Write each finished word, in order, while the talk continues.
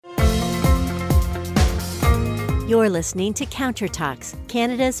You're listening to Counter Talks,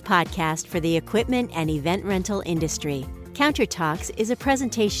 Canada's podcast for the equipment and event rental industry. Counter Talks is a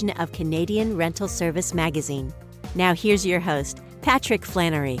presentation of Canadian Rental Service Magazine. Now here's your host, Patrick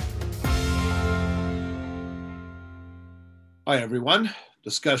Flannery. Hi, everyone.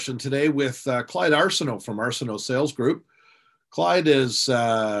 Discussion today with Clyde Arsenault from Arsenault Sales Group. Clyde is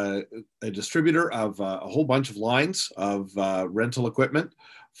a distributor of a whole bunch of lines of rental equipment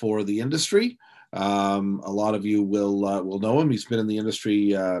for the industry. A lot of you will know him. He's been in the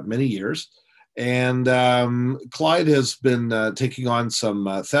industry many years. And Clyde has been taking on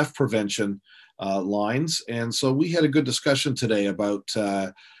some theft prevention lines. And so we had a good discussion today about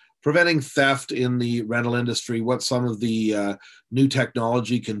preventing theft in the rental industry, what some of the new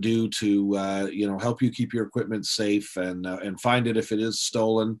technology can do to help you keep your equipment safe and find it if it is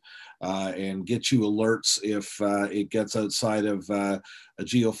stolen, and get you alerts if it gets outside of a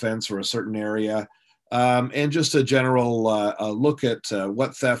geofence or a certain area, and just a general look at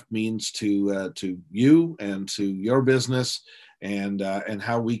what theft means to you and to your business, and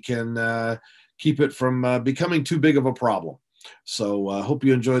how we can keep it from becoming too big of a problem. So I hope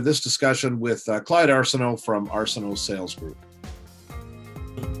you enjoyed this discussion with Clyde Arsenault from Arsenault Sales Group.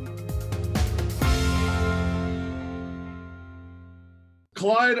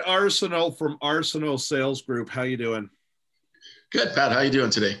 Clyde Arsenault from Arsenault Sales Group. How you doing? Good, Pat. How you doing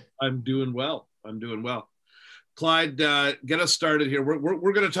today? I'm doing well. Clyde, get us started here.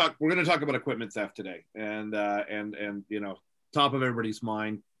 We're going to talk about equipment theft today, and top of everybody's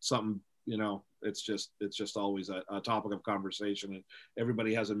mind, something it's just always a topic of conversation, and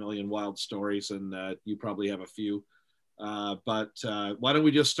everybody has a million wild stories, and you probably have a few. But why don't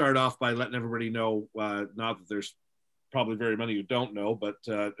we just start off by letting everybody know, not that there's probably very many who don't know, but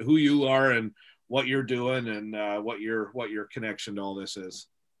who you are and what you're doing, and what your connection to all this is.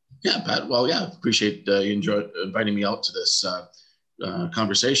 Yeah, Pat. Well, yeah, appreciate you inviting me out to this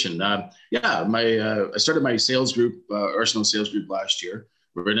conversation. I started my sales group, Arsenault Sales Group, last year.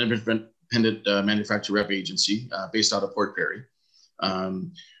 We're an independent manufacturer rep agency based out of Port Perry.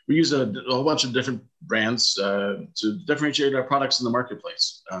 We use a whole bunch of different brands to differentiate our products in the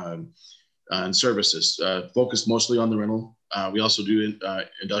marketplace, and services, focused mostly on the rental. We also do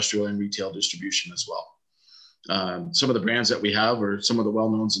industrial and retail distribution as well. Some of the brands that we have are some of the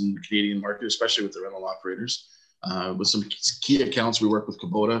well-knowns in the Canadian market, especially with the rental operators. With some key accounts, we work with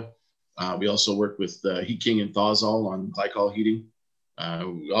Kubota. We also work with Heat King and Thawzall on glycol heating.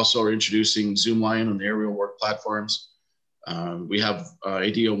 We also are introducing Zoomlion on the aerial work platforms. We have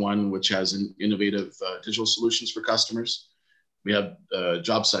Idea One, which has innovative digital solutions for customers. We have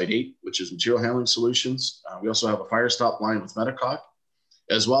JobSite 8, which is material handling solutions. We also have a fire stop line with Metacock,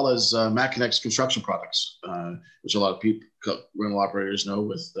 as well as MacConnex construction products, which a lot of people, rental operators, know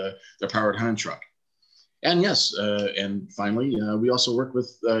with their powered hand truck. And yes, and finally, we also work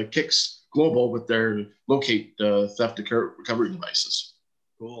with Kicks Global with their locate theft recovery devices.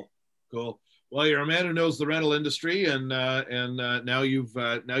 Cool. Well, you're a man who knows the rental industry, and now you've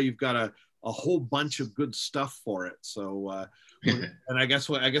got a whole bunch of good stuff for it. So, and I guess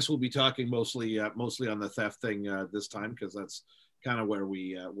we'll be talking mostly on the theft thing this time, because that's kind of where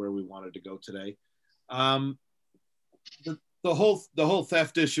we wanted to go today. The whole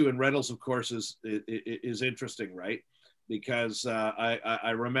theft issue in rentals, of course, is interesting, right? Because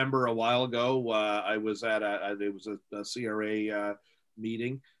I remember a while ago I was at a CRA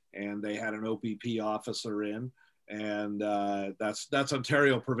meeting, and they had an OPP officer in, and that's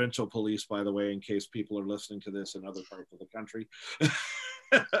Ontario Provincial Police, by the way, in case people are listening to this in other parts of the country.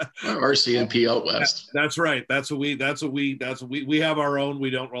 RCMP out west. That's right. That's what we have our own. We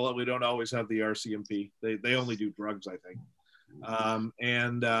don't always have the RCMP. They only do drugs, I think.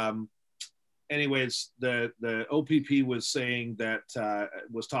 Anyways, the OPP was saying that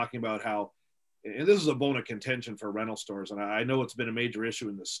was talking about how, and this is a bone of contention for rental stores, and I know it's been a major issue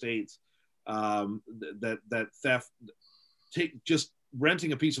in the States, that theft, just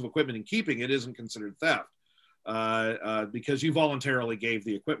renting a piece of equipment and keeping it isn't considered theft, because you voluntarily gave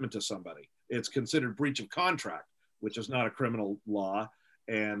the equipment to somebody. It's considered breach of contract, which is not a criminal law,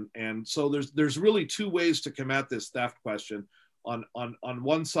 and so there's really two ways to come at this theft question. On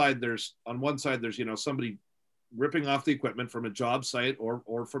one side there's somebody ripping off the equipment from a job site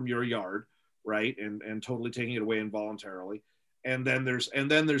or from your yard, right, and totally taking it away involuntarily, and then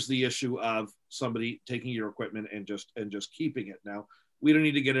there's the issue of somebody taking your equipment and just keeping it. Now, we don't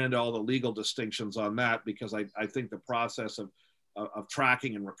need to get into all the legal distinctions on that, because I think the process of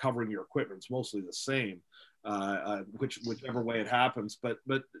tracking and recovering your equipment is mostly the same, whichever way it happens. But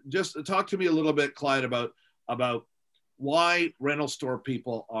just talk to me a little bit, Clyde, about why rental store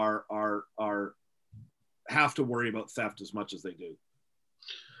people are have to worry about theft as much as they do?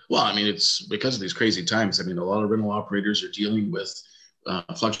 Well, I mean, it's because of these crazy times. I mean, a lot of rental operators are dealing with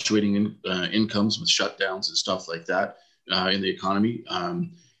fluctuating incomes with shutdowns and stuff like that in the economy.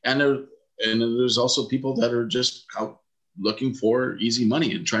 And there's also people that are just out looking for easy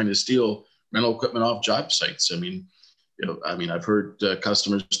money and trying to steal rental equipment off job sites. I mean, I've heard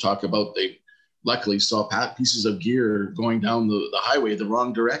customers talk about they luckily saw pieces of gear going down the highway the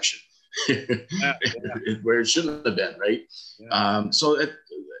wrong direction, where it shouldn't have been, right? Yeah.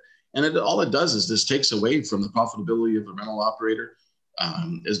 All it does is this takes away from the profitability of the rental operator.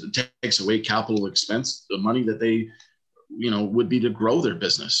 It takes away capital expense, the money that they, would be to grow their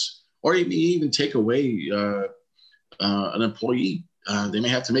business, or even take away an employee. They may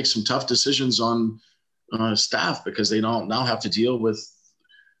have to make some tough decisions on staff because they don't now have to deal with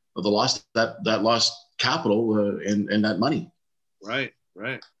the loss that lost capital and that money. Right.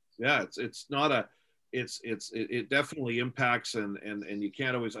 Yeah, it definitely impacts and you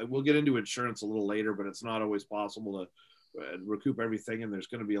can't always. We'll get into insurance a little later, but it's not always possible to recoup everything, and there's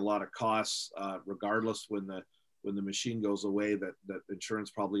going to be a lot of costs regardless when the machine goes away that insurance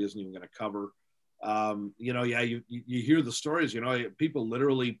probably isn't even going to cover. You hear the stories, people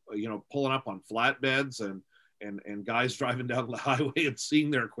literally, pulling up on flatbeds and guys driving down the highway and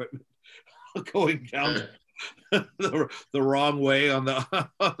seeing their equipment going down the wrong way on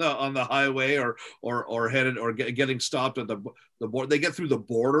the highway or headed or getting stopped at the border. They get through the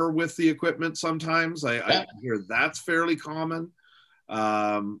border with the equipment sometimes. I hear that's fairly common.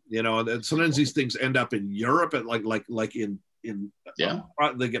 And sometimes these things end up in Europe at like in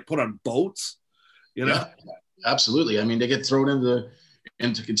they get put on boats. Yeah, absolutely. I mean, they get thrown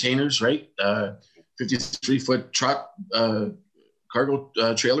into containers, right? 53-foot truck cargo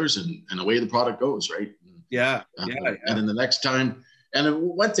trailers, and away the product goes, right? Yeah. And then the next time, and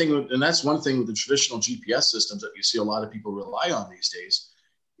that's one thing with the traditional GPS systems that you see a lot of people rely on these days,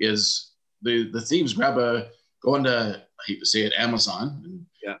 is the thieves go into, I hate to say it, Amazon, and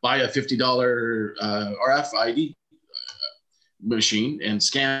buy a $50 RFID machine and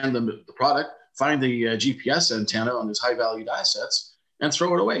scan the product, find the GPS antenna on these high-valued assets, and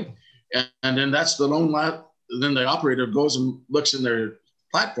throw it away. And then that's the lone lot. Then the operator goes and looks in their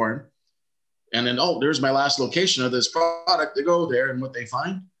platform, and then, there's my last location of this product. They go there, and what they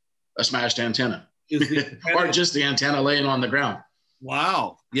find? A smashed antenna. Or just the antenna laying on the ground.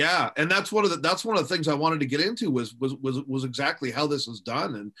 Wow. Yeah. And that's one of the things I wanted to get into was exactly how this is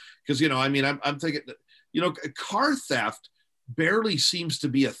done. And because, I'm thinking that, car theft barely seems to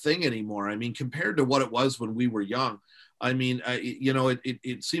be a thing anymore. I mean, compared to what it was when we were young, I mean,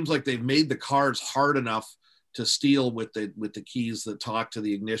 it seems like they've made the cars hard enough to steal with the keys that talk to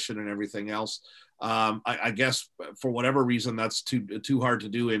the ignition and everything else. I guess for whatever reason that's too hard to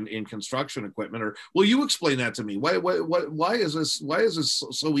do in construction equipment. Or will you explain that to me? Why is this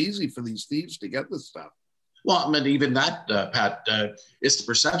so easy for these thieves to get this stuff? Well, I mean, even that, Pat, it's the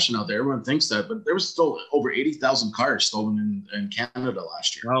perception out there. Everyone thinks that, but there was still over 80,000 cars stolen in Canada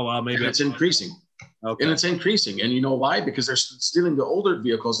last year. Oh, well, maybe. And it's increasing. Okay. And it's increasing. And you know why? Because they're stealing the older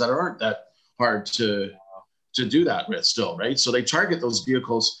vehicles that aren't that hard to do that with still, right? So they target those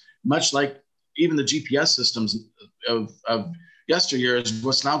vehicles, much like even the GPS systems of yesteryear is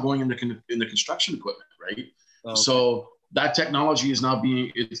what's now going in the construction equipment, right? Okay. So that technology is now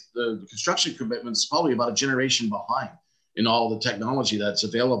the construction equipment is probably about a generation behind in all the technology that's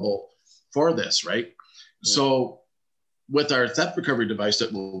available for this, right? Yeah. So with our theft recovery device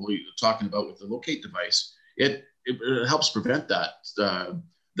that we'll be talking about with the locate device, it helps prevent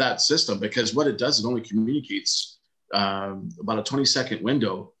that system, because what it does, it only communicates about a 20-second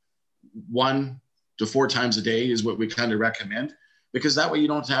window, 1 to 4 times a day is what we kind of recommend, because that way you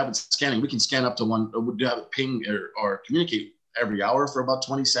don't have it scanning. We can scan up to one, or have it ping or communicate every hour for about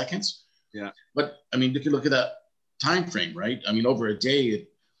 20 seconds. Yeah. But I mean, you can look at that time frame, right? I mean, over a day,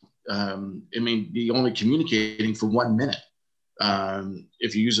 it may be only communicating for 1 minute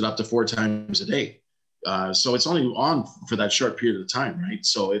if you use it up to 4 times a day. So it's only on for that short period of time, right?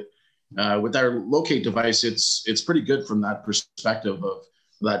 So with our locate device, it's pretty good from that perspective of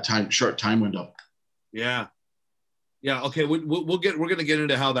that short time window. Yeah. Okay. We're going to get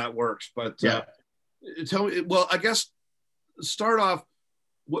into how that works, but tell me. Well, I guess start off.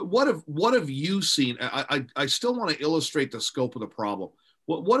 What have you seen? I still want to illustrate the scope of the problem.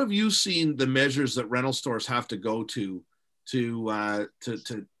 What have you seen the measures that rental stores have to go to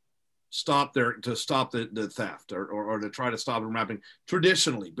stop the theft or to try to stop them happening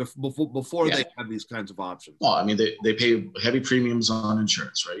traditionally before they have these kinds of options? Well, I mean, they pay heavy premiums on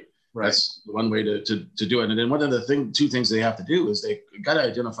insurance, right? Right. That's one way to do it. And then one of the two things they have to do is they got to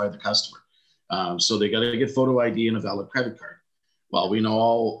identify the customer. So they got to get photo ID and a valid credit card. Well, we know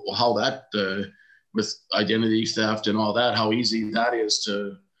all how that with identity theft and all that, how easy that is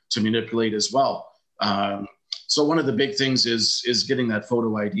to manipulate as well. So one of the big things is getting that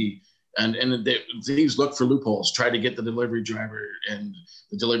photo ID. And thieves look for loopholes, try to get the delivery driver, and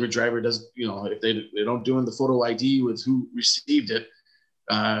the delivery driver does, if they don't do in the photo ID with who received it,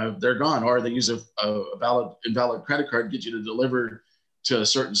 they're gone. Or they use a invalid credit card, get you to deliver to a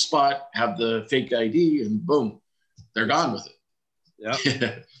certain spot, have the fake ID, and boom, they're gone with it. Yeah.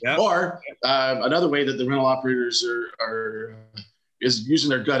 Yep. Or another way that the rental operators is using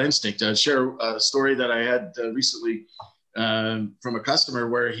their gut instinct. I'll share a story that I had recently from a customer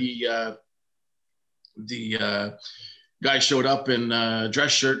where the guy showed up in a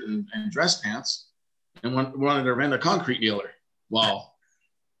dress shirt and dress pants and wanted to rent a concrete dealer. Well,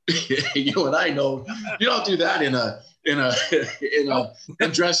 you and I know you don't do that in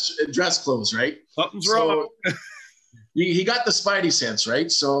dress clothes, right? Something's wrong. He got the spidey sense,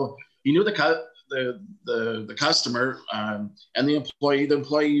 right? So he knew the customer and the employee. The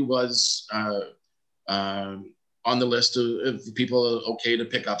employee was on the list of people okay to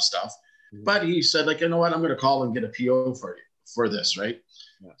pick up stuff. Mm-hmm. But he said, like, you know what, I'm going to call and get a PO for this, right?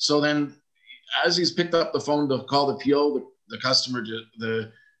 Yeah. So then as he's picked up the phone to call the PO, the customer,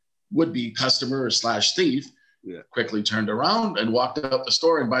 the would-be customer / thief, quickly turned around and walked out the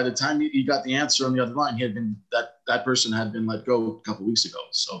store. And by the time he got the answer on the other line, that person had been let go a couple of weeks ago.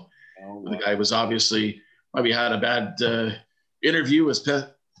 So the guy was obviously probably had a bad interview, was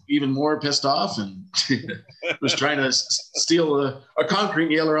even more pissed off, and was trying to steal a concrete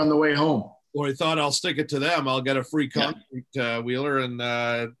wheeler on the way home. Or he thought, I'll stick it to them. I'll get a free concrete wheeler, and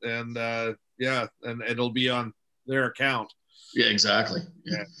it'll be on their account. Yeah, exactly.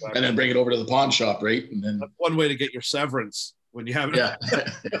 Yeah. And then bring it over to the pawn shop, right? And then that's one way to get your severance when you have it. Yeah.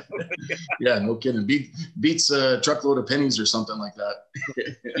 Yeah, no kidding. Beats a truckload of pennies or something like that.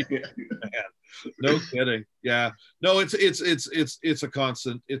 No kidding. Yeah. No, it's a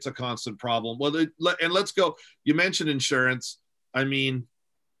constant problem. Well, and let's go. You mentioned insurance. I mean,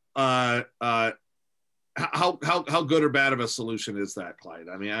 how good or bad of a solution is that, Clyde?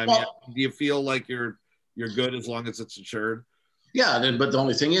 I mean, do you feel like you're good as long as it's insured? Yeah, but the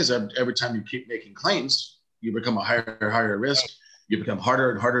only thing is, every time you keep making claims, you become a higher risk. You become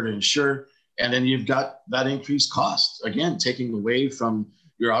harder and harder to insure, and then you've got that increased cost again, taking away from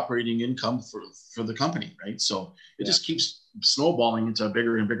your operating income for the company, right? So it just keeps snowballing into a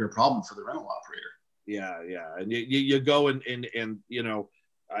bigger and bigger problem for the rental operator. Yeah, and you go and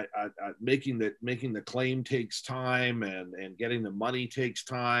making the claim takes time, and getting the money takes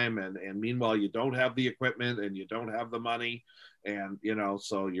time, and meanwhile you don't have the equipment and you don't have the money, and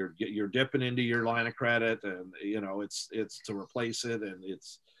so you're dipping into your line of credit, and it's to replace it, and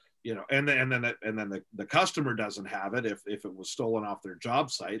it's and then the customer doesn't have it if it was stolen off their job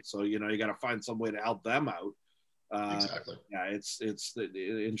site, so you got to find some way to help them out. Exactly. Yeah, it's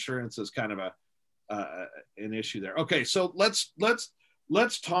the insurance is kind of an issue there. Okay, so let's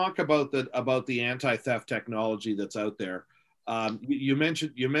talk about the anti-theft technology that's out there. You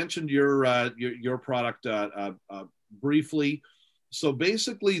mentioned your product briefly. So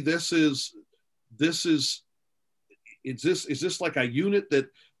basically, is this like a unit that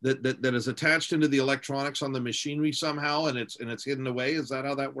is attached into the electronics on the machinery somehow, and it's hidden away? Is that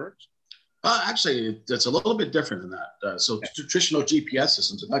how that works? Actually, it's a little bit different than that. Traditional GPS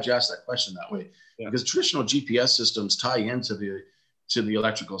systems, I'm glad you asked that question that way, because traditional GPS systems tie into the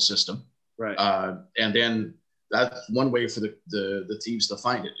electrical system, right? And then that's one way for the thieves to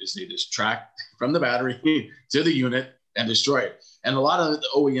find it, is they just track from the battery to the unit and destroy it. And a lot of the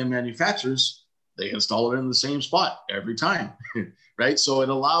OEM manufacturers, they install it in the same spot every time, right? So it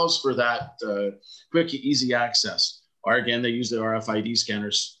allows for that quick, easy access. Or again, they use the RFID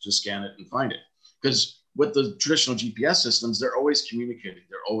scanners to scan it and find it. Because with the traditional GPS systems, they're always communicating,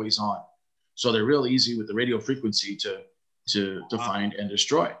 they're always on. So they're real easy with the radio frequency to find and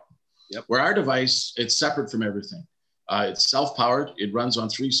destroy. Yep. Where our device, it's separate from everything. It's self-powered. It runs on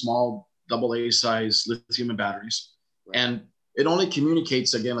 3 small AA size lithium batteries. Right. And it only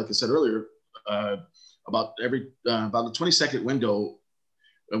communicates, again, like I said earlier, about a 20-second window.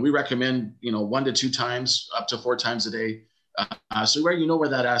 We recommend, 1 to 2 times, up to 4 times a day. So where where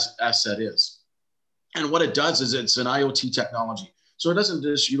that asset is. And what it does is it's an IoT technology. So it doesn't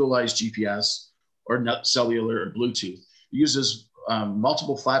just utilize GPS or cellular or Bluetooth. It uses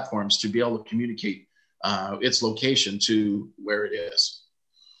multiple platforms to be able to communicate its location to where it is.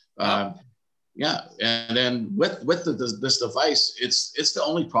 And then with this device, it's the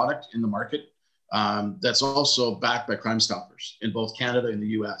only product in the market that's also backed by Crime Stoppers in both Canada and the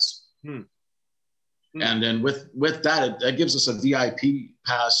US. And then with that, it gives us a VIP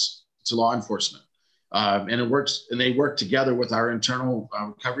pass to law enforcement. And it works, and they work together with our internal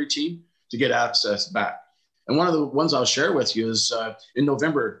recovery team to get access back. And one of the ones I'll share with you is in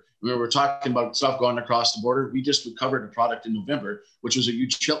November, when we were talking about stuff going across the border, we just recovered a product in November, which was a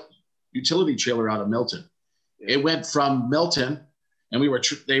utility trailer out of Milton. Yeah. It went from Milton, and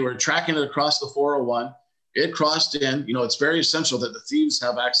they were tracking it across the 401. It crossed in. You know, it's very essential that the thieves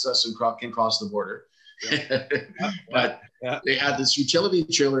have access and can cross the border. Yeah. But they had this utility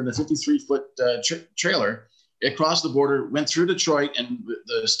trailer in a 53-foot trailer. It crossed the border, went through Detroit, and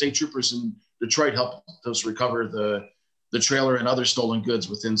the state troopers in Detroit helped us recover the trailer and other stolen goods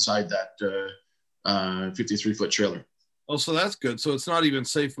inside that 53-foot trailer. Oh, so that's good. So it's not even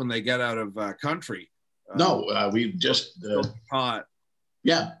safe when they get out of country. No, we just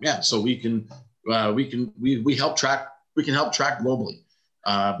yeah. So we can help track. We can help track globally,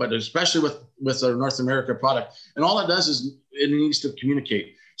 but especially with a North America product. And all it does is it needs to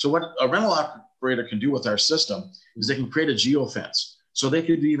communicate. So what a rental operator can do with our system is they can create a geofence. So they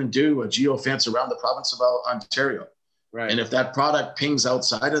could even do a geofence around the province of Ontario. Right. And if that product pings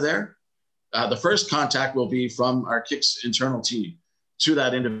outside of there, the first contact will be from our KICS internal team to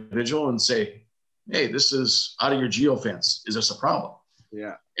that individual and say, hey, this is out of your geofence. Is this a problem?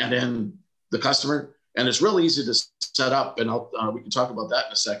 Yeah. And then the customer, and it's really easy to set up, and we can talk about that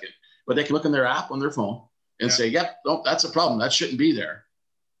in a second, but they can look in their app on their phone and say, yep, no, that's a problem. That shouldn't be there.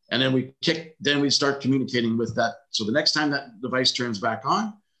 And then we start communicating with that. So the next time that device turns back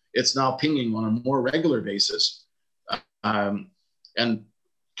on, it's now pinging on a more regular basis and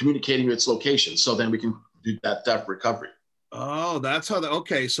communicating its location. So then we can do that theft recovery. Oh, that's how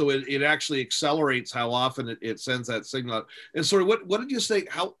okay. So it actually accelerates how often it sends that signal out. And sorry, what did you say?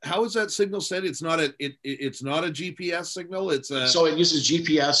 How is that signal sent? It's not a GPS signal. So it uses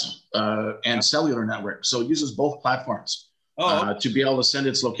GPS and cellular network. So it uses both platforms to be able to send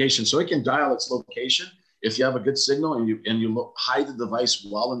its location. So it can dial its location if you have a good signal and you hide the device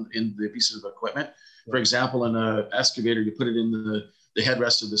well in the pieces of equipment. For example, in an excavator, you put it in the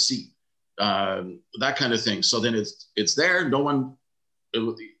headrest of the seat. That kind of thing. So then it's there. No one,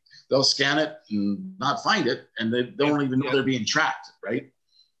 they'll scan it and not find it, and they don't even know they're being tracked, right?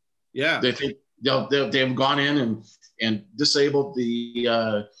 Yeah. They think they've gone in and disabled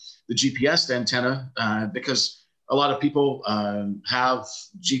the GPS antenna because a lot of people have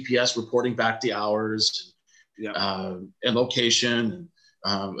GPS reporting back the hours and location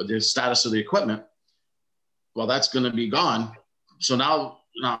and the status of the equipment. Well, that's going to be gone. So now,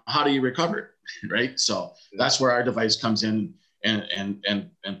 how do you recover it, right? So that's where our device comes in and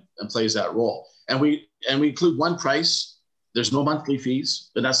plays that role. And we include one price. There's no monthly fees,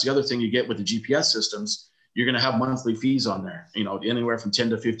 but that's the other thing you get with the GPS systems. You're going to have monthly fees on there, anywhere from $10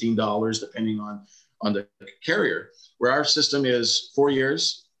 to $15, depending on the carrier. Where our system is 4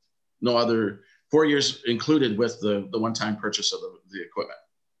 years, 4 years included with the one-time purchase of the equipment.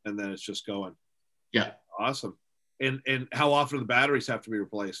 And then it's just going. Yeah. Awesome. And how often do the batteries have to be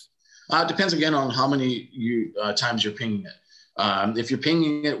replaced? It depends again on how many times you're pinging it. If you're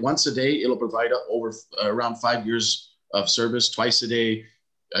pinging it once a day, it'll provide around 5 years of service. Twice a day,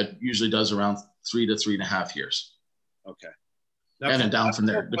 it usually does around 3 to 3.5 years. Okay. And then down from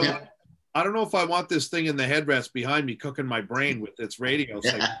there. I don't know if I want this thing in the headrest behind me cooking my brain with its radio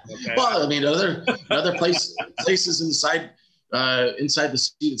signal. Okay. Well, I mean, other places inside the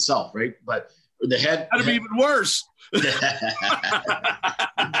seat itself, right? But the head that'd be even worse. But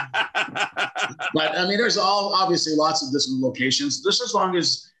I mean, there's obviously lots of different locations. Just as long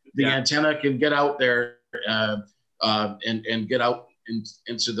as the antenna can get out there and get out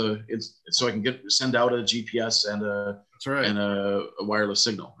so I can send out a GPS and a wireless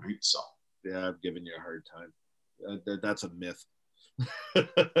signal, right? So yeah, I'm giving you a hard time. That's a myth.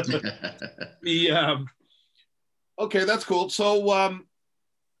 Okay, that's cool. So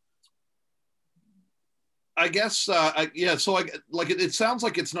I guess so it sounds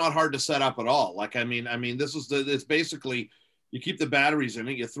like it's not hard to set up at all. Like I mean it's basically you keep the batteries in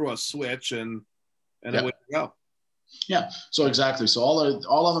it, you throw a switch and away you go. Yeah, so exactly. So all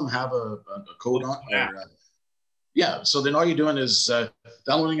of them have a code on. So then all you're doing is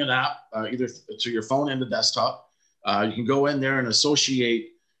downloading an app either to your phone and the desktop. You can go in there and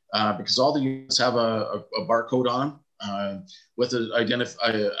associate because all the units have a barcode on them with an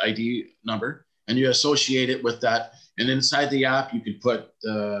ID number. And you associate it with that. And inside the app, you could put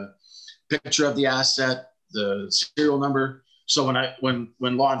the picture of the asset, the serial number. So when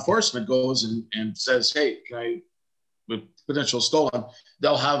law enforcement goes and says, hey, with potential stolen,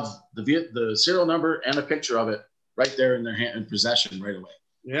 they'll have the serial number and a picture of it right there in their hand in possession right away.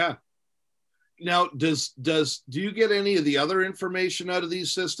 Yeah. Now, do you get any of the other information out of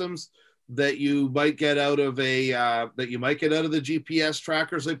these systems that you might get out of the GPS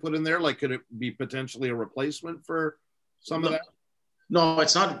trackers they put in there? Like, could it be potentially a replacement for some of that? No,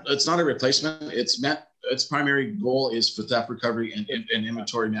 it's not. It's not a replacement. Its primary goal is for theft recovery and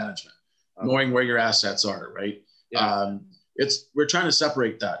inventory management, knowing where your assets are. Right. Yeah. We're trying to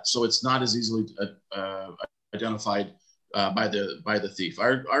separate that, so it's not as easily identified by the thief.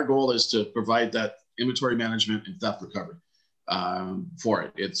 Our goal is to provide that inventory management and theft recovery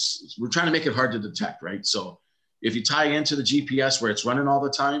for it. We're trying to make it hard to detect, right? So if you tie into the GPS where it's running all the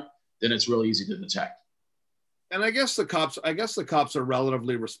time, then it's really easy to detect. And I guess the cops are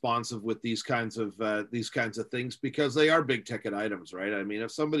relatively responsive with these kinds of things because they are big ticket items, right? I mean,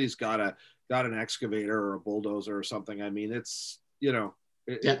 if somebody's got an excavator or a bulldozer or something, I mean, it's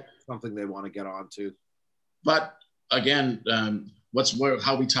it's something they want to get onto. But again,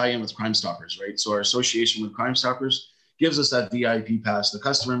 how we tie in with Crime Stoppers, right? So our association with Crime Stoppers gives us that VIP pass. The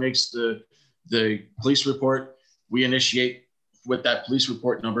customer makes the police report. We initiate with that police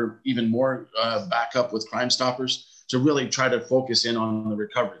report number even more backup with Crime Stoppers to really try to focus in on the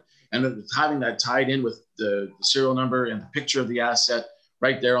recovery. And having that tied in with the serial number and the picture of the asset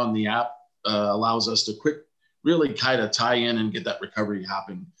right there on the app allows us to really kind of tie in and get that recovery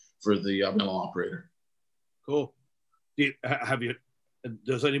happen for the rental operator. Cool.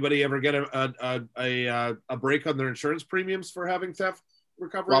 Does anybody ever get a break on their insurance premiums for having theft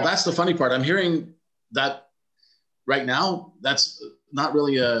recovery? Well, that's the funny part. I'm hearing that right now. That's not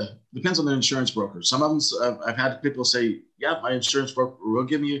really depends on the insurance broker. Some of them, I've had people say, yeah, my insurance broker will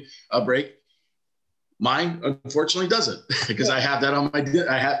give me a break. Mine, unfortunately, doesn't because I have that on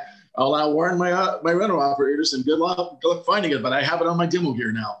I'll allow Warren my rental operators and good luck finding it, but I have it on my demo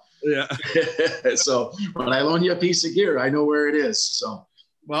gear now. Yeah. So when I loan you a piece of gear, I know where it is. So,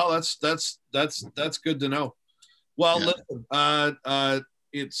 well, that's good to know. Well, yeah.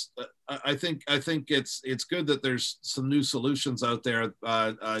 Listen, I think it's good that there's some new solutions out there,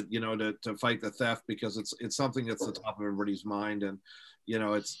 to fight the theft because it's something that's the top of everybody's mind. And,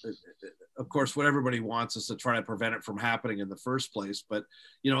 of course, what everybody wants is to try to prevent it from happening in the first place. But,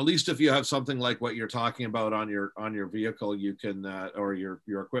 at least if you have something like what you're talking about on your vehicle, you can, or your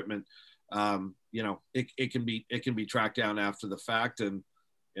equipment, it can be tracked down after the fact. And,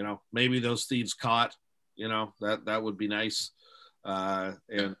 maybe those thieves caught, that would be nice.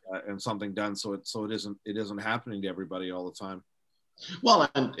 And something done so it isn't happening to everybody all the time. Well,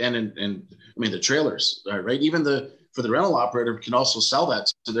 and I mean the trailers, right? Even for the rental operator can also sell that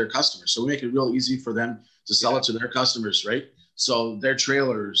to their customers. So we make it real easy for them to sell it to their customers, right? So their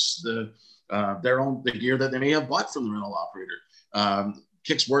trailers, the gear that they may have bought from the rental operator.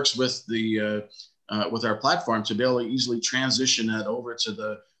 Kix works with with our platform to be able to easily transition that over to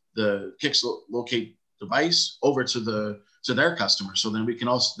the Kix Locate device over to their customers. So then they can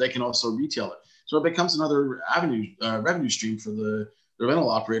also retail it. So it becomes another revenue stream for the rental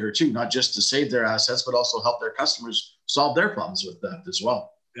operator too, not just to save their assets, but also help their customers solve their problems with that as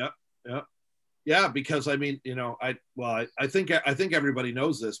well. Yeah. Because I mean, I think everybody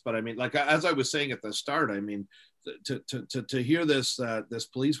knows this, but I mean, like, as I was saying at the start, I mean, to hear this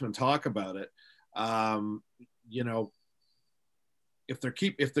policeman talk about it, if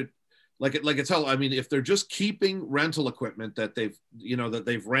they're just keeping rental equipment that they've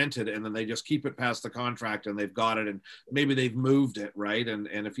rented and then they just keep it past the contract and they've got it and maybe they've moved it, right? And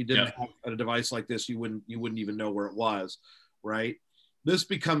if you didn't have a device like this, you wouldn't even know where it was, right? This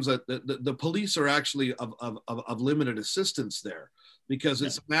becomes the police are actually of limited assistance there because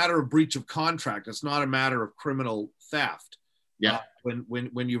it's a matter of breach of contract. It's not a matter of criminal theft.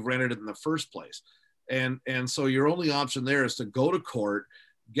 When you've rented it in the first place. And so your only option there is to go to court,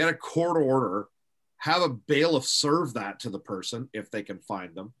 get a court order, have a bailiff serve that to the person if they can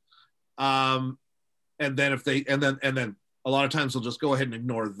find them. And then a lot of times they'll just go ahead and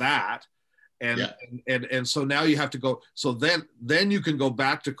ignore that. And so now you have to go. So then you can go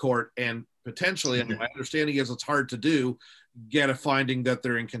back to court and potentially, and my understanding is it's hard to do, get a finding that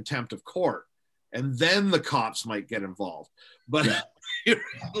they're in contempt of court. And then the cops might get involved. But, you're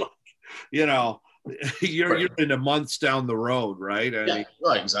into months down the road, right?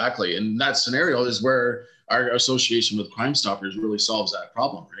 Well, exactly. And that scenario is where our association with Crime Stoppers really solves that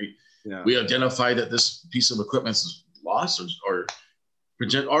problem, right? Yeah. We identify that this piece of equipment is lost or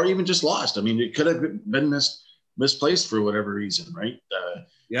even just lost. I mean, it could have been misplaced for whatever reason, right?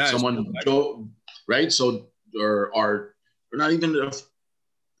 Someone right? So, or not even,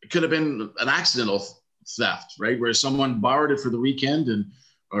 it could have been an accidental theft, right? Where someone borrowed it for the weekend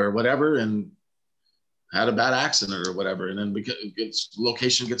or whatever, and had a bad accident or whatever, and then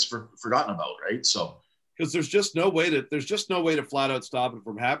location gets forgotten about, right? So because there's just no way to flat out stop it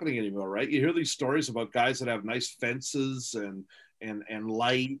from happening anymore, right? You hear these stories about guys that have nice fences and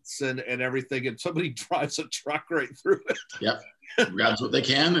lights and everything, and somebody drives a truck right through it. Yep. Grabs what they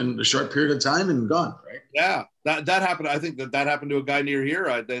can in a short period of time and gone, right? Yeah, that happened. I think that happened to a guy near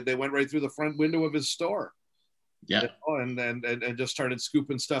here. They went right through the front window of his store. Yeah, and just started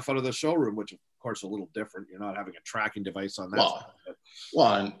scooping stuff out of the showroom, which of course is a little different. You're not having a tracking device on that.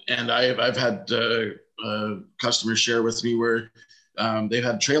 Well, and I've had customers share with me where they've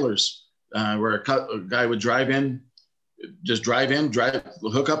had trailers where a guy would just drive in,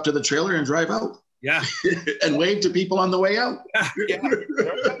 hook up to the trailer and drive out. Yeah. And wave to people on the way out. Yeah. See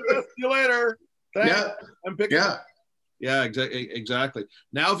you later. Thanks. Yeah. I'm picking up. Yeah, exactly.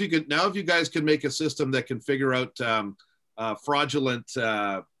 Now, if you guys can make a system that can figure out fraudulent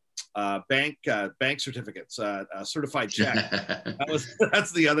bank certificates, certified check,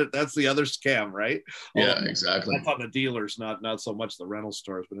 that's the other scam, right? Yeah, exactly. That's on the dealers, not so much the rental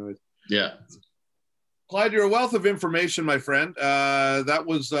stores. But anyways, yeah. Clyde, you're a wealth of information, my friend. That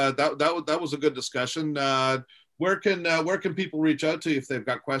was a good discussion. Where can people reach out to you if they've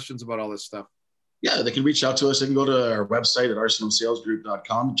got questions about all this stuff? Yeah, they can reach out to us. They can go to our website at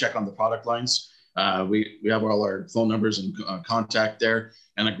arsenalsalesgroup.com, check on the product lines. We have all our phone numbers and contact there.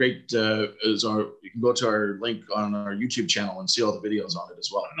 And a great you can go to our link on our YouTube channel and see all the videos on it as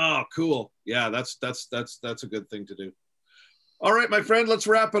well. Oh, cool. Yeah, that's a good thing to do. All right, my friend, let's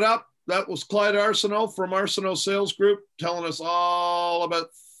wrap it up. That was Clyde Arsenault from Arsenault Sales Group telling us all about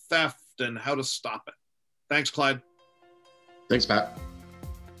theft and how to stop it. Thanks, Clyde. Thanks, Pat.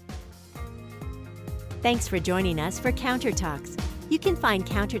 Thanks for joining us for Counter Talks. You can find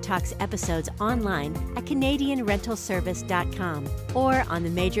Counter Talks episodes online at CanadianRentalService.com or on the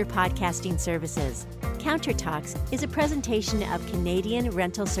major podcasting services. Counter Talks is a presentation of Canadian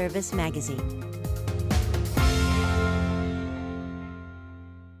Rental Service Magazine.